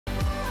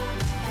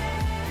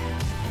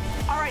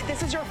right,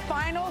 this is your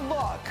final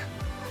look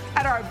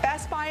at our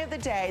best buy of the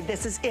day.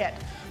 This is it.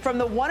 From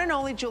the one and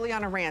only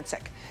Giuliana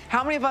Rancic.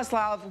 How many of us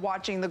love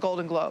watching the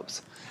Golden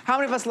Globes? How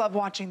many of us love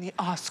watching the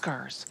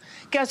Oscars?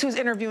 Guess who's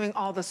interviewing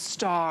all the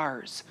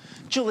stars?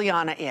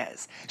 Giuliana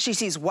is. She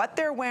sees what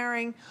they're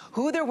wearing,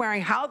 who they're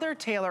wearing, how they're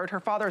tailored. Her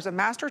father is a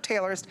master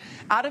tailorist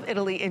out of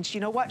Italy, and you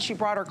know what? She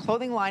brought her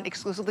clothing line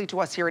exclusively to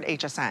us here at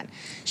HSN.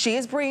 She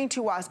is bringing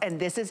to us, and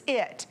this is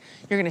it.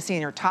 You're gonna see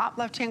in your top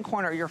left-hand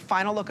corner, your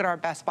final look at our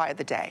best buy of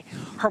the day.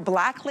 Her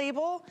black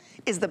label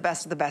is the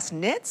best of the best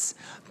knits,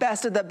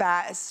 best of the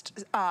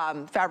best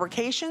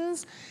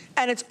fabrications,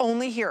 and it's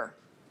only here.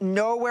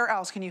 Nowhere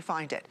else can you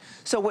find it.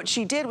 So what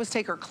she did was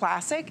take her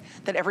classic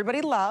that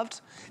everybody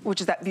loved,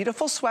 which is that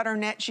beautiful sweater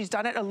knit. She's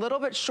done it a little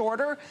bit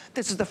shorter.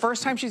 This is the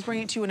first time she's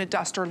bringing it to you in a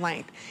duster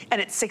length,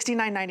 and it's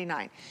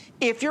 $69.99.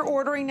 If you're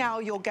ordering now,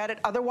 you'll get it.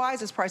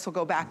 Otherwise, this price will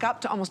go back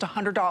up to almost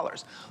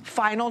 $100.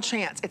 Final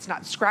chance. It's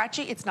not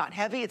scratchy, it's not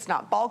heavy, it's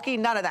not bulky,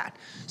 none of that.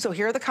 So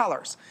here are the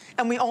colors.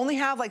 And we only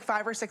have like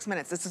 5 or 6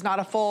 minutes. This is not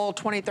a full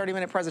 20,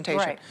 30-minute presentation.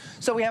 Right.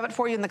 So we have it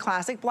for you in the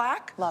classic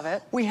black. Love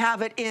it. We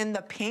have it in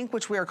the pink,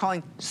 which we are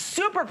calling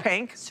super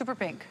pink. Super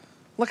pink.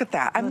 Look at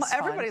that.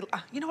 Everybody,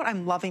 you know what?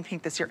 I'm loving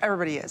pink this year.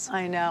 Everybody is.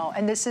 I know.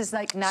 And this is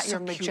like not so your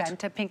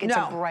magenta pink. It's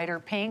a brighter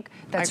pink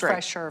that's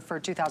fresher for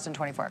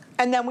 2024.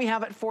 And then we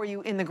have it for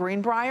you in the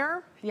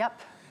Greenbrier. Yep.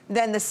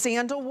 Then the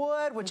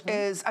sandalwood, which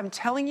is, I'm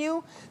telling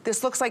you,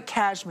 this looks like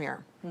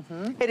cashmere.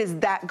 It is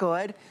that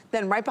good.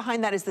 Then right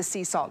behind that is the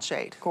sea salt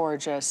shade.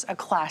 Gorgeous. A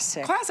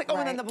classic. Classic. Oh,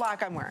 and then the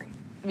black I'm wearing.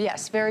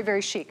 Yes, very,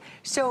 very chic.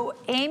 So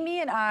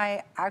Amy and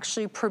I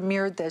actually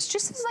premiered this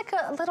just as like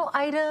a little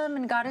item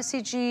in Goddess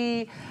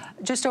CG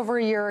just over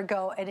a year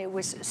ago, and it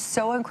was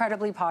so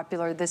incredibly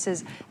popular. This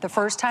is the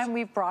first time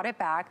we've brought it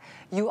back.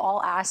 You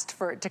all asked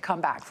for it to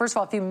come back. First of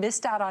all, if you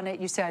missed out on it,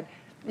 you said,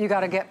 you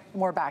gotta get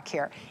more back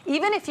here.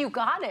 Even if you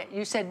got it,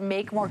 you said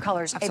make more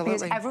colors. Absolutely.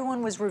 Because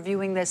everyone was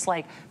reviewing this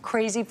like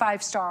crazy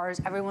 5 stars.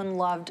 Everyone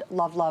loved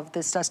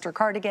this duster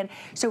cardigan.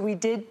 So we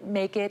did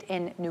make it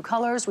in new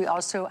colors. We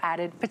also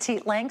added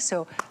petite length,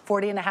 so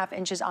 40.5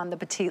 inches on the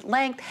petite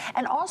length.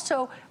 And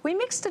also, we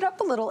mixed it up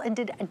a little and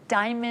did a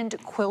diamond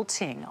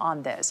quilting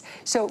on this.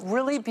 So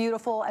really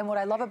beautiful, and what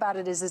I love about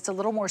it is it's a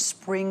little more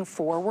spring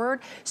forward.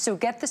 So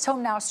get this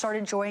home now, start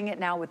enjoying it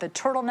now with a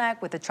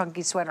turtleneck, with a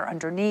chunky sweater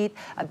underneath,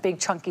 a big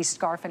chunky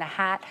scarf and a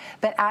hat.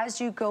 But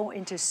as you go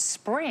into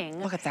spring,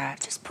 look at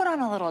that. Just put on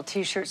a little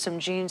t-shirt, some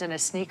jeans, and a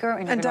sneaker,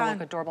 and you're gonna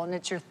look adorable. And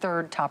it's your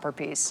 3rd topper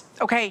piece.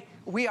 Okay,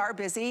 we are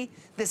busy.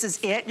 This is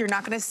it. You're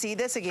not gonna see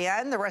this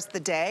again the rest of the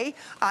day.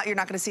 You're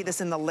not gonna see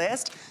this in the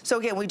list. So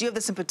again, we do have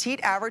this in petite,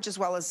 average, as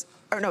well as,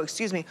 or no,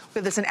 excuse me, we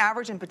have this in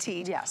average and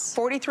petite. Yes.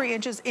 43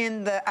 inches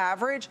in the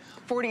average,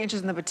 40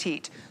 inches in the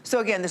petite. So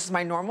again, this is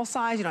my normal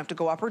size. You don't have to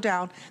go up or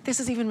down. This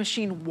is even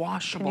machine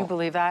washable. Can you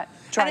believe that?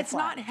 And it's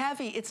not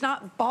heavy, it's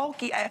not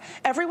bulky.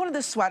 Every one of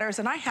the sweaters,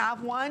 and I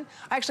have one,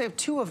 I actually have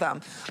 2 of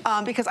them,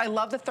 because I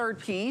love the 3rd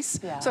piece,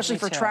 especially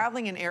for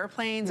traveling in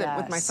airplanes and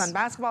with my son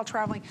basketball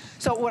traveling.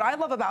 So what I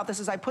love about this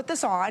is I put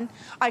this on,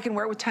 I can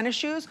wear it with tennis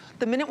shoes.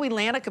 The minute we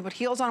land, I can put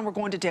heels on and we're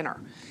going to dinner.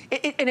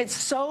 And it's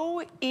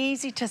so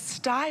easy to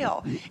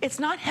style. It's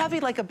not heavy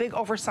like a big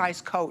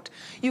oversized coat.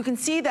 You can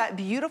see that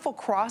beautiful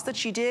cross that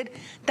she did.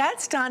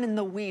 That's done in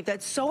the weave.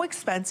 That's so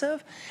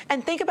expensive.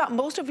 And think about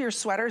most of your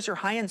sweaters, your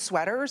high-end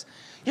sweaters,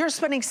 you're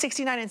spending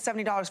 $69 and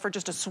 $70 for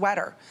just a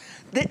sweater.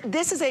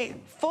 This is a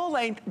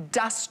full-length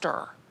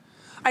duster.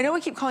 I know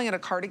we keep calling it a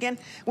cardigan.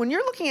 When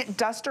you're looking at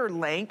duster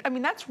length, I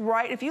mean, that's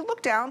right. If you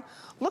look down,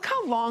 look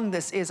how long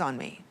this is on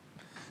me.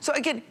 So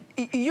again,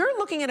 you're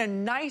looking at a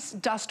nice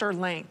duster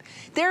length.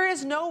 There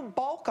is no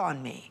bulk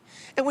on me.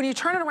 And when you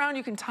turn it around,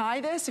 you can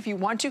tie this if you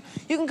want to.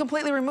 You can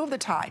completely remove the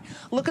tie.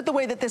 Look at the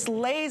way that this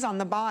lays on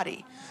the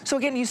body. So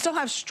again, you still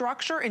have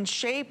structure and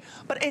shape,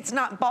 but it's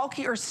not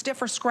bulky or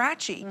stiff or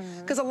scratchy.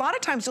 Because a lot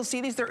of times you'll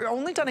see these, they're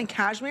only done in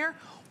cashmere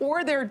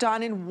or they're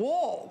done in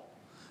wool.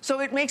 So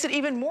it makes it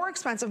even more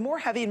expensive, more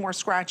heavy, and more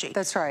scratchy.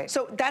 That's right.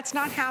 So that's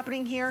not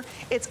happening here.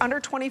 It's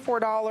under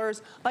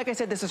 $24. Like I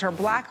said, this is her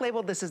black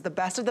label. This is the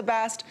best of the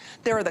best.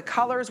 There are the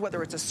colors,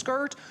 whether it's a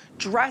skirt,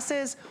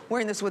 dresses,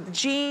 wearing this with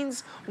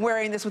jeans,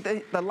 wearing this with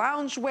the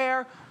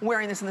loungewear,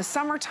 wearing this in the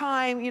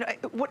summertime, you know,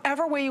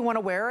 whatever way you want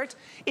to wear it.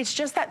 It's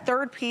just that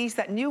 3rd piece,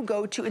 that new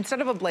go-to,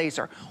 instead of a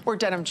blazer or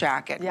denim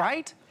jacket,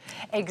 right?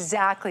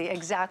 Exactly,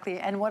 exactly.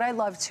 And what I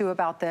love too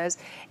about this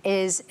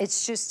is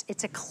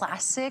it's a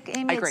classic,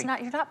 Amy. It's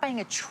not, you're not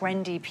buying a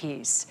trendy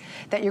piece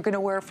that you're gonna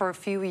wear for a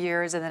few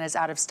years and then it's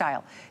out of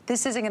style.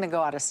 This isn't gonna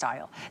go out of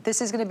style.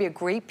 This is gonna be a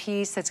great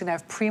piece that's gonna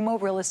have primo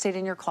real estate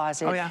in your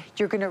closet. Oh, yeah.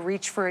 You're gonna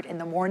reach for it in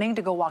the morning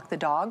to go walk the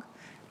dog.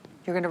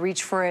 You're gonna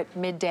reach for it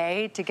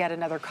midday to get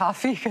another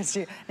coffee because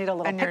you need a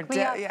little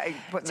pick-me-up. Yeah,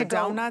 putting the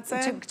donuts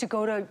in. To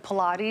go to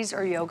Pilates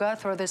or yoga,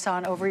 throw this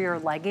on over your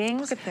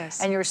leggings. Look at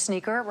this. And your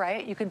sneaker,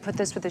 right? You can put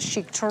this with a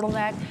chic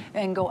turtleneck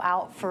and go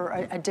out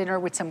for a dinner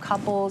with some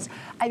couples.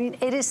 I mean,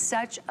 it is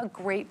such a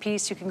great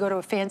piece. You can go to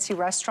a fancy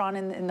restaurant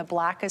in the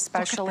black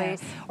especially,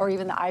 or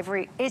even the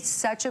ivory. It's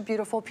such a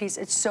beautiful piece.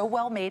 It's so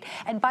well made.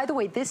 And by the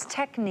way, this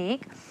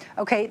technique,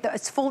 okay,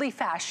 it's fully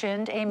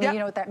fashioned. Amy, you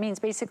know what that means.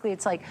 Basically,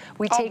 it's like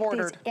we take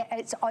these,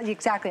 it's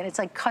exactly, and it's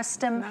like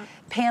custom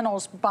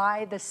panels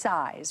by the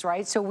size,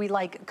 right? So we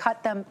like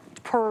cut them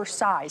per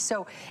size.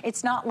 So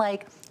it's not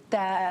like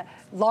the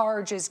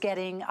large is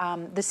getting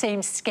the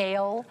same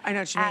scale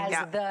as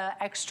the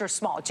extra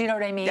small. Do you know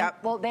what I mean?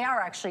 Well, they are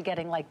actually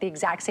getting like the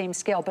exact same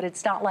scale, but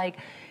it's not like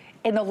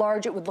in the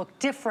large it would look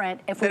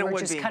different if we were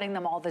just cutting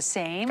them all the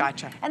same.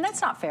 Gotcha. And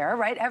that's not fair,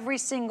 right? Every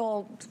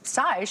single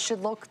size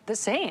should look the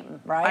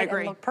same, right? I agree.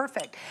 And look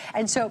perfect.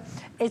 And so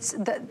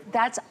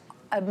that's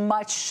a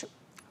much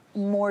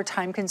more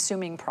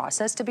time-consuming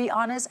process, to be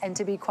honest, and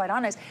to be quite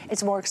honest,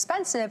 it's more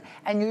expensive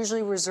and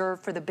usually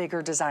reserved for the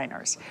bigger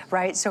designers,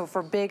 right? So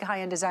for big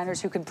high-end designers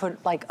who can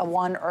put like a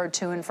 1 or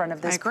 2 in front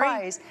of this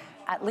price,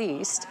 at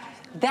least,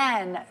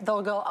 then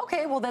they'll go,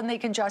 okay, well then they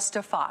can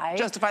justify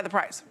the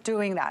price.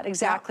 Doing that,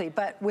 exactly.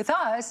 But with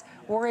us,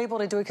 we're able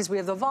to do it because we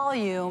have the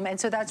volume, and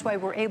so that's why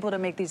we're able to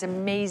make these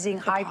amazing,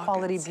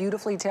 high-quality,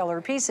 beautifully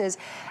tailored pieces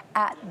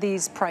at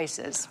these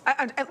prices.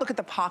 And look at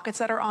the pockets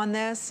that are on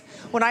this.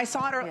 When I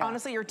saw it,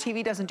 honestly, your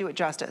TV doesn't do it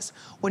justice.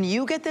 When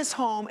you get this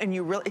home and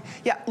you really,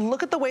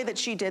 look at the way that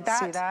she did that.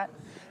 See that?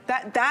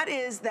 That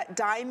is that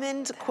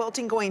diamond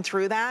quilting going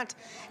through that.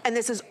 And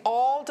this is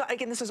all,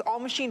 again, this is all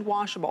machine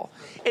washable.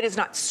 It is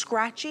not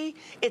scratchy.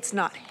 It's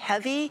not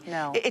heavy.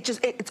 No.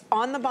 It's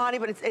on the body,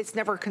 but it's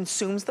never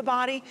consumes the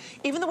body.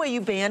 Even the way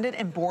you banded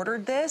and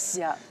bordered this.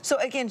 Yeah. So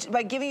again,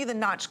 by giving you the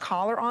notch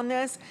collar on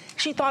this,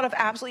 she thought of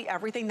absolutely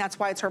everything. That's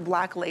why it's her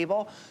black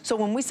label. So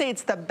when we say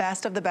it's the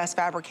best of the best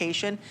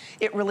fabrication,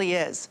 it really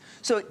is.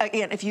 So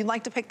again, if you'd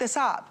like to pick this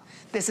up,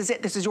 this is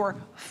it. This is your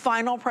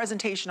final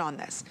presentation on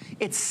this.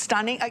 It's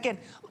stunning. Again,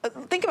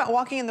 think about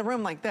walking in the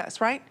room like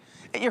this, right?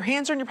 Your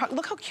hands are in your pocket.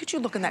 Look how cute you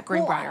look in that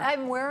green briar.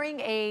 I'm wearing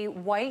a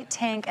white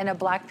tank and a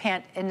black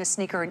pant and a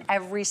sneaker in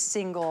every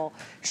single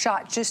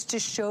shot just to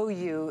show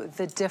you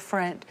the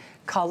different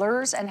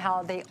colors and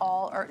how they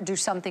all do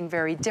something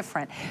very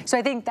different. So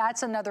I think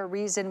that's another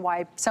reason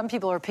why some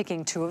people are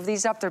picking 2 of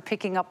these up. They're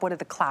picking up one of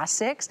the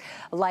classics,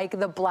 like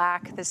the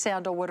black, the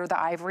sandalwood, or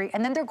the ivory,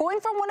 and then they're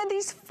going for one of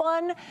these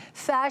fun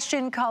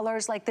fashion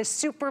colors like the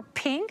super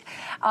pink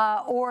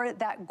or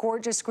that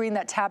gorgeous green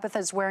that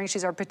Tabitha's wearing.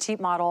 She's our petite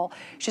model.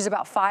 She's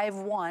about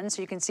 5'1",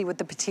 so you can see what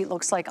the petite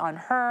looks like on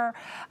her.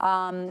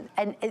 And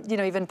you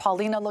know, even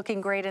Paulina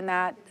looking great in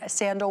that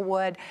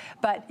sandalwood.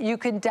 But you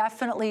can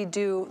definitely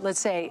do, let's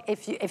say,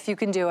 if you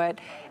can do it,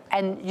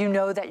 and you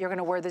know that you're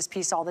gonna wear this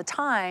piece all the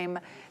time,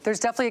 there's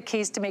definitely a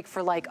case to make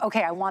for like,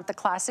 okay, I want the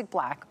classic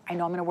black. I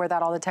know I'm gonna wear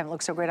that all the time. It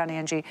looks so great on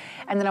Angie.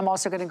 And then I'm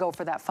also gonna go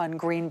for that fun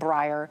green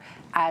briar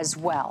as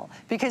well.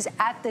 Because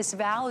at this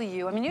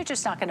value, I mean, you're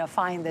just not gonna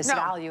find this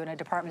value in a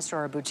department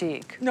store or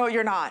boutique. No,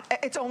 you're not.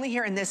 It's only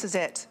here and this is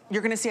it.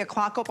 You're gonna see a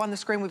clock up on the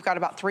screen. We've got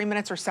about 3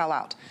 minutes or sell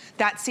out.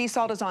 That sea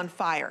salt is on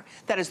fire.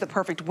 That is the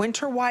perfect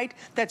winter white.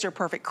 That's your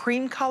perfect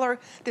cream color.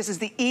 This is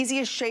the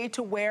easiest shade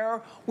to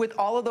wear with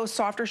all of those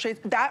softer shades.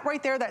 That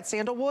right there, that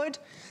sandalwood,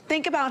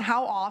 think about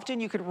how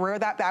often you could wear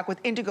that back with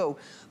indigo,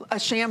 a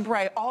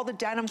chambray, all the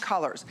denim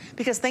colors.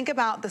 Because think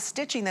about the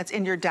stitching that's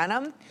in your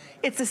denim.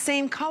 It's the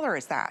same color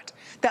as that.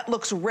 That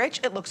looks rich,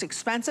 it looks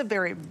expensive,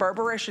 very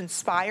Berberish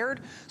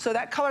inspired. So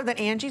that color that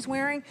Angie's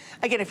wearing,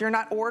 again, if you're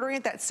not ordering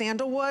it, that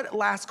sandalwood,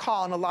 last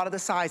call in a lot of the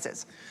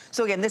sizes.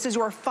 So again, this is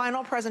your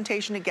final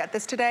presentation to get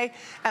this today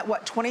at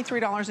what,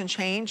 $23 and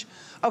change?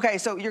 Okay,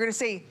 so you're gonna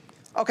see,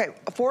 okay,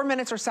 4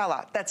 minutes or sell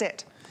out, that's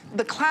it.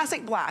 The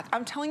classic black,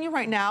 I'm telling you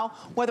right now,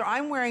 whether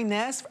I'm wearing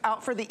this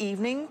out for the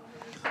evening,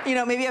 you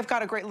know, maybe I've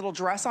got a great little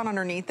dress on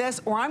underneath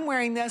this, or I'm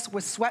wearing this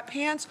with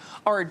sweatpants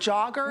or a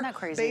jogger,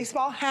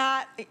 baseball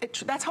hat.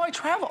 That's how I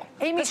travel.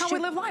 Amy, that's how we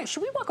live life.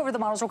 Should we walk over the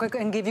models real quick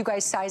and give you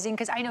guys sizing?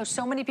 Because I know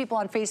so many people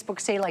on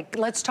Facebook say, like,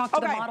 let's talk to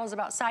the models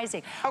about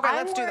sizing. Okay,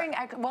 let's do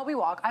that. While we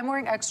walk, I'm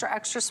wearing extra,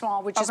 extra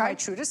small, which is my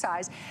true to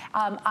size.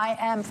 I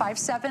am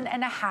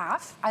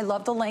 5'7½". I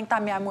love the length. I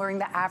mean, I'm wearing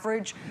the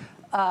average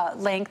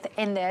length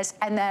in this,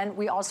 and then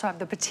we also have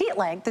the petite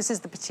length. This is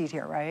the petite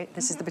here, right?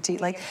 This is the petite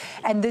length,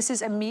 and this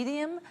is a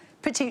medium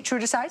petite, true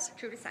to size?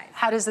 True to size.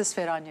 How does this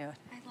fit on you?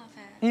 I love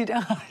it. You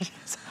don't?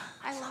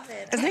 I love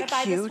it. Isn't it cute?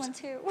 I'm gonna buy this one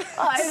too.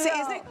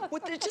 Isn't it,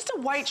 with just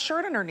a white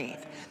shirt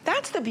underneath.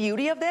 That's the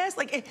beauty of this.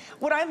 Like,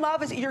 what I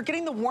love is you're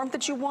getting the warmth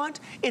that you want.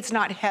 It's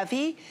not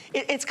heavy.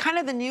 It's kind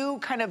of the new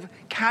kind of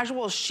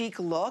casual chic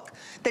look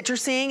that you're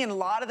seeing in a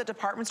lot of the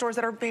department stores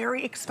that are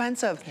very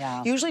expensive.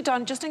 Yeah. Usually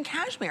done just in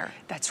cashmere.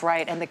 That's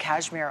right, and the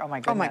cashmere, oh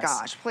my goodness. Oh my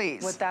gosh,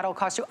 please. What that'll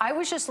cost you. I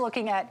was just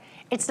looking at,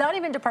 it's not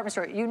even department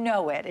store, you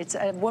know it. It's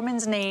a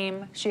woman's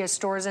name. She has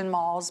stores in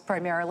malls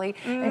primarily,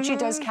 and she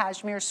does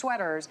cashmere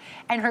sweaters.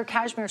 And her cashmere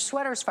cashmere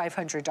sweater's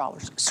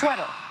 $500.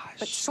 Sweater,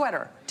 but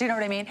sweater. Do you know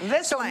what I mean?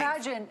 This length.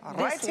 Imagine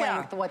Right this here.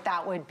 length, what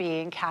that would be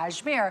in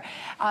cashmere.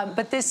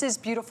 But this is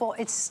beautiful.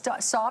 It's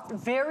soft,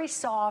 very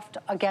soft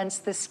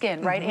against the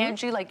skin, right,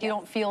 Angie? Like you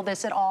don't feel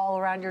this at all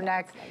around your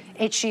neck,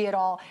 itchy at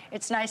all.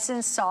 It's nice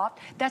and soft.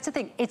 That's the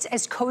thing. It's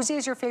as cozy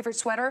as your favorite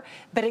sweater,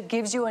 but it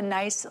gives you a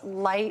nice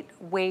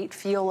lightweight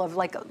feel of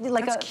like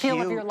a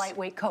feel of your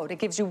lightweight coat. It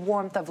gives you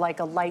warmth of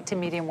like a light to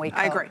medium weight coat.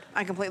 I agree.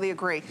 I completely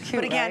agree. Cute,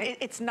 but again, right?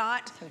 it's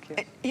not, So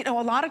cute. you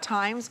know, a lot of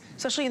times,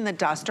 especially in the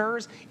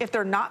dusters, if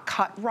they're not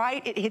cut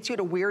right, it hits you at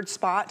a weird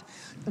spot.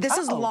 This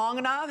is long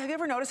enough. Have you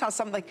ever noticed how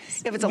some, like,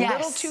 if it's a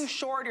little too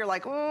short, you're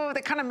like, oh,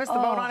 they kind of missed the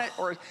boat on it,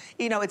 or,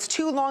 you know, it's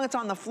too long, it's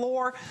on the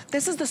floor.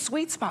 This is the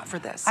sweet spot for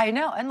this. I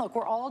know, and look,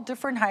 we're all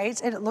different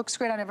heights, and it looks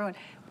great on everyone.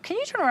 Can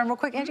you turn around real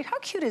quick, Angie? How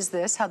cute is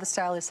this, how the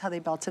stylists, how they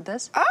belted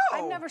this? Oh.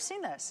 I've never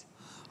seen this.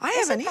 I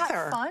haven't Isn't either.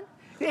 that fun?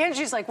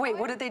 Angie's like, wait,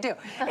 what did they do?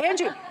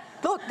 Angie,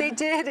 look, they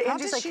did. How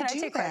Angie's did like, she can I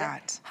do take that?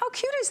 credit? How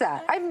cute is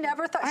that? I've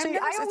never thought. So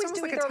I always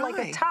do either like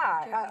a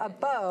tie, a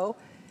bow.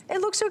 It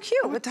looks so cute.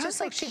 Oh, it It's does just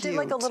like look she did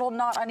like a cute. little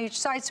knot on each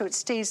side so it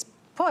stays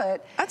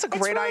put. That's a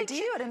great it's really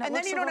idea. Cute, and then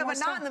looks you a don't have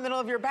little a more knot in the middle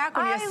of your back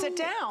when you sit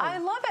down. I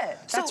love it.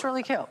 That's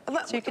really cute.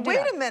 So you can do wait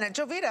that. a minute,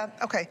 Jovita.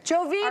 Okay.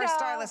 Jovita. Our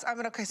stylist.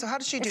 Okay, so how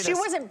did she do If this?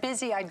 she wasn't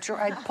busy, I'd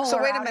pull her So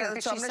wait a out here minute,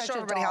 because so I'm she's going to such show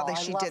a everybody how doll.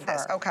 she I did love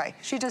this. her. Okay.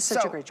 She does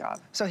such a great job.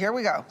 So here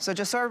we go. So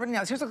just so everybody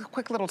knows, here's a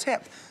quick little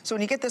tip. So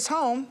when you get this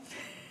home,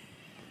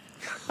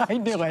 I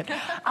knew it.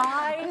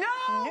 I No.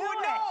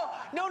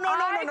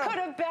 I could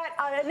have bet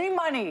on any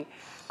money.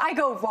 I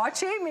go,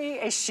 watch Amy.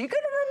 Is she going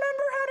to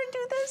remember how to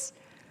do this?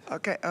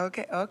 Okay.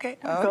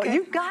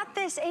 You got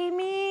this,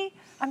 Amy.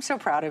 I'm so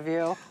proud of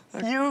you.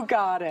 You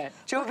got it.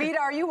 Jovita,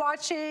 are you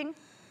watching?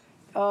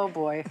 Oh,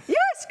 boy.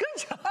 Yes,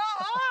 good job.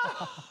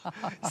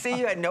 See,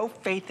 you had no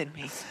faith in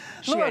me.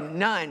 She had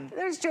none.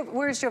 Where's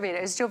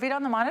Jovita? Is Jovita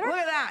on the monitor? Look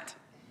at that.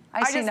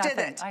 I see just nothing.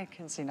 did it. I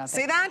can see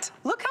nothing. See that?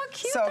 Look how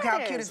cute So that how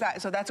is. cute is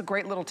that? So that's a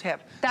great little tip.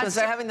 That's So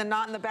instead of having the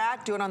knot in the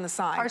back, do it on the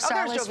side. Our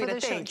stylist for Jovita,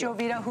 the show, thank you.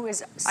 Jovita, who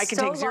is I can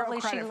so take zero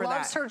lovely. credit She for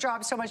loves that. her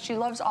job so much. She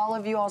loves all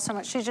of you all so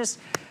much. She just,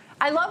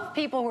 I love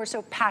people who are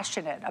so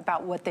passionate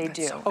about what they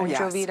do. Oh, and yes.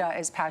 Jovita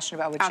is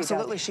passionate about what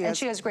Absolutely, she does. she And is.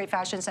 she has great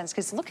fashion sense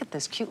because look at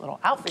this cute little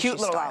outfit. Cute she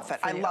little styled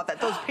outfit. for I you. love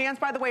that. Those pants,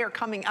 by the way, are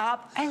coming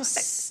up. And look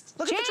at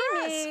the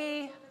dress.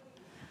 Jamie,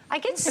 I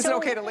get so. Is it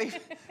okay to leave?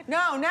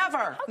 No,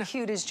 never. How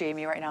cute is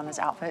Jamie right now in this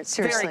outfit?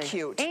 Seriously. Very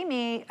cute.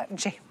 Amy,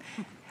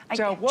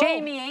 Whoa.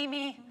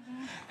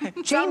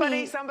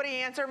 Jamie. Somebody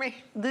answer me.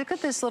 Look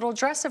at this little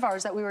dress of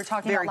ours that we were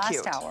talking Very about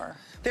cute. last hour.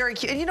 Very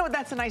cute. And you know what?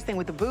 That's the nice thing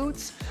with the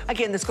boots.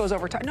 Again, this goes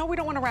over time. No, we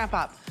don't want to wrap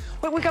up.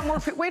 Wait, we got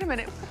more. Wait a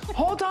minute.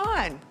 Hold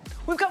on.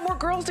 We've got more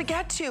girls to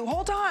get to.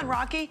 Hold on,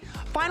 Rocky.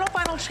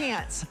 Final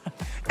chance.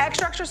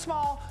 Extra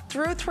small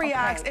through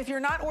 3X. Okay. If you're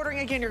not ordering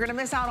again, you're going to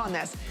miss out on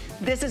this.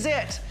 This is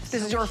it.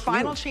 This is your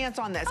final chance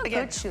on this. How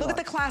Again, good she look at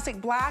the looks.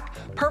 classic black,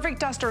 perfect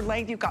duster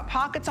length. You've got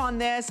pockets on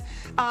this.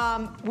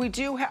 We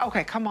do have,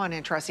 okay, come on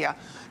in, Tressia.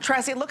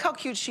 Tressia, look how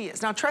cute she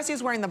is. Now,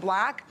 Tressia's wearing the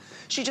black.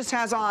 She just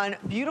has on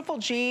beautiful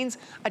jeans,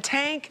 a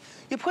tank.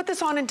 You put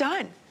this on and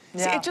done.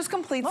 See, it just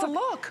completes the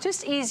look.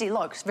 Just easy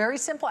look. Very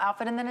simple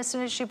outfit. And then as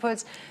soon as she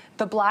puts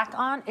the black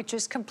on, it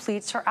just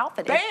completes her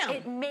outfit. Bam!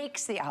 It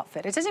makes the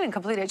outfit. It doesn't even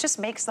complete it. It just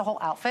makes the whole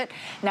outfit.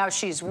 Now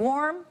she's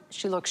warm.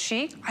 She looks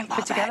chic. I love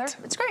put together. it.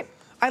 It's great.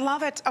 I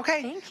love it.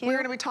 Okay, Thank you. we're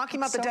going to be talking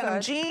about the So denim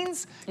good.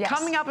 jeans Yes.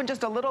 coming up in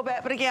just a little bit.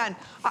 But again,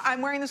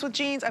 I'm wearing this with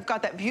jeans. I've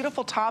got that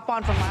beautiful top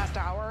on from last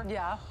hour.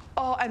 Yeah.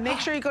 Oh, and make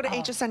sure you go to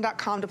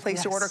hsn.com to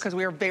place your order because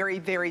we are very,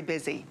 very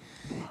busy.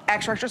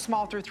 Extra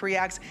small through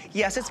 3X.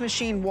 Yes, it's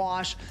machine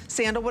wash.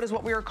 Sandalwood is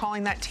what we were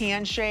calling that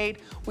tan shade.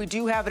 We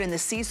do have it in the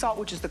sea salt,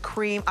 which is the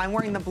cream. I'm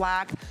wearing the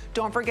black.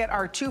 Don't forget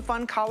our two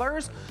fun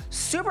colors,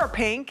 super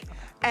pink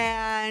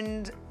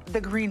and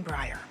the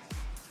greenbrier.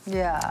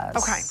 Yes.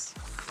 Okay.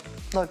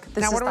 Look,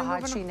 this Now, is what the are we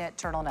hot moving she knit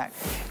turtleneck.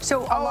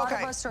 So a lot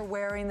okay. of us are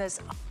wearing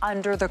this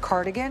under the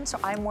cardigan. So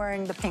I'm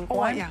wearing the pink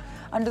one yeah.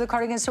 under the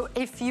cardigan. So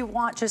if you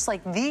want just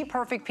like the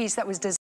perfect piece that was designed